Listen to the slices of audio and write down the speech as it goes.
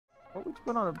What would you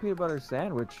put on a peanut butter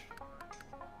sandwich?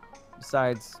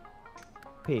 Besides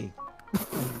pea.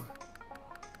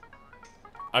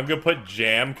 I'm gonna put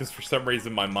jam because for some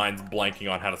reason my mind's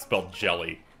blanking on how to spell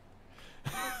jelly.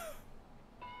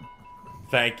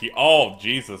 Thank you. Oh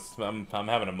Jesus, I'm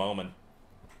having a moment.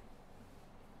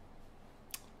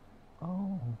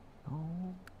 Oh,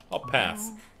 no. I'll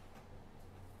pass.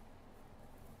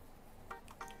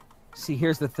 See,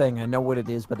 here's the thing. I know what it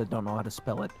is, but I don't know how to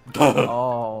spell it.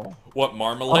 Oh. What,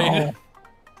 marmalade? Oh.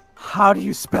 How do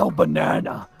you spell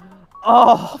banana?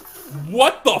 Oh.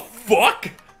 What the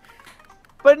fuck?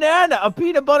 Banana! A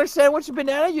peanut butter sandwich and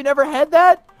banana? You never had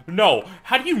that? No.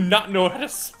 How do you not know how to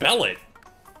spell it?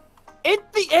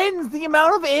 The ends! The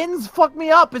amount of ends fuck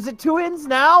me up. Is it 2 ends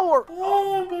now? Or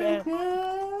Oh my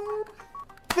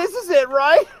god. This is it,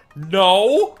 right?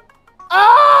 No.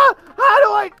 Ah! How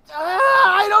do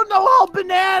I don't know how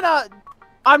banana...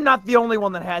 I'm not the only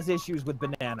one that has issues with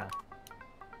banana.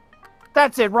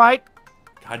 That's it, right?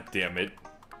 God damn it.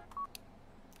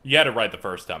 You had it right the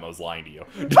first time. I was lying to you.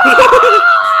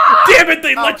 Damn it,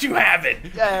 they let you have it!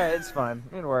 Yeah, it's fine.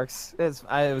 It works. It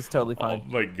was totally fine.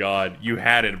 Oh my god. You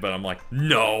had it, but I'm like,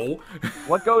 no.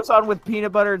 What goes on with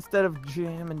peanut butter instead of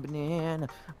jam and banana?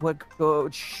 What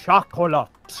goes... Chocolate.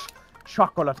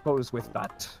 Chocolate goes with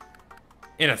that.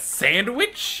 In a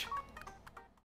sandwich?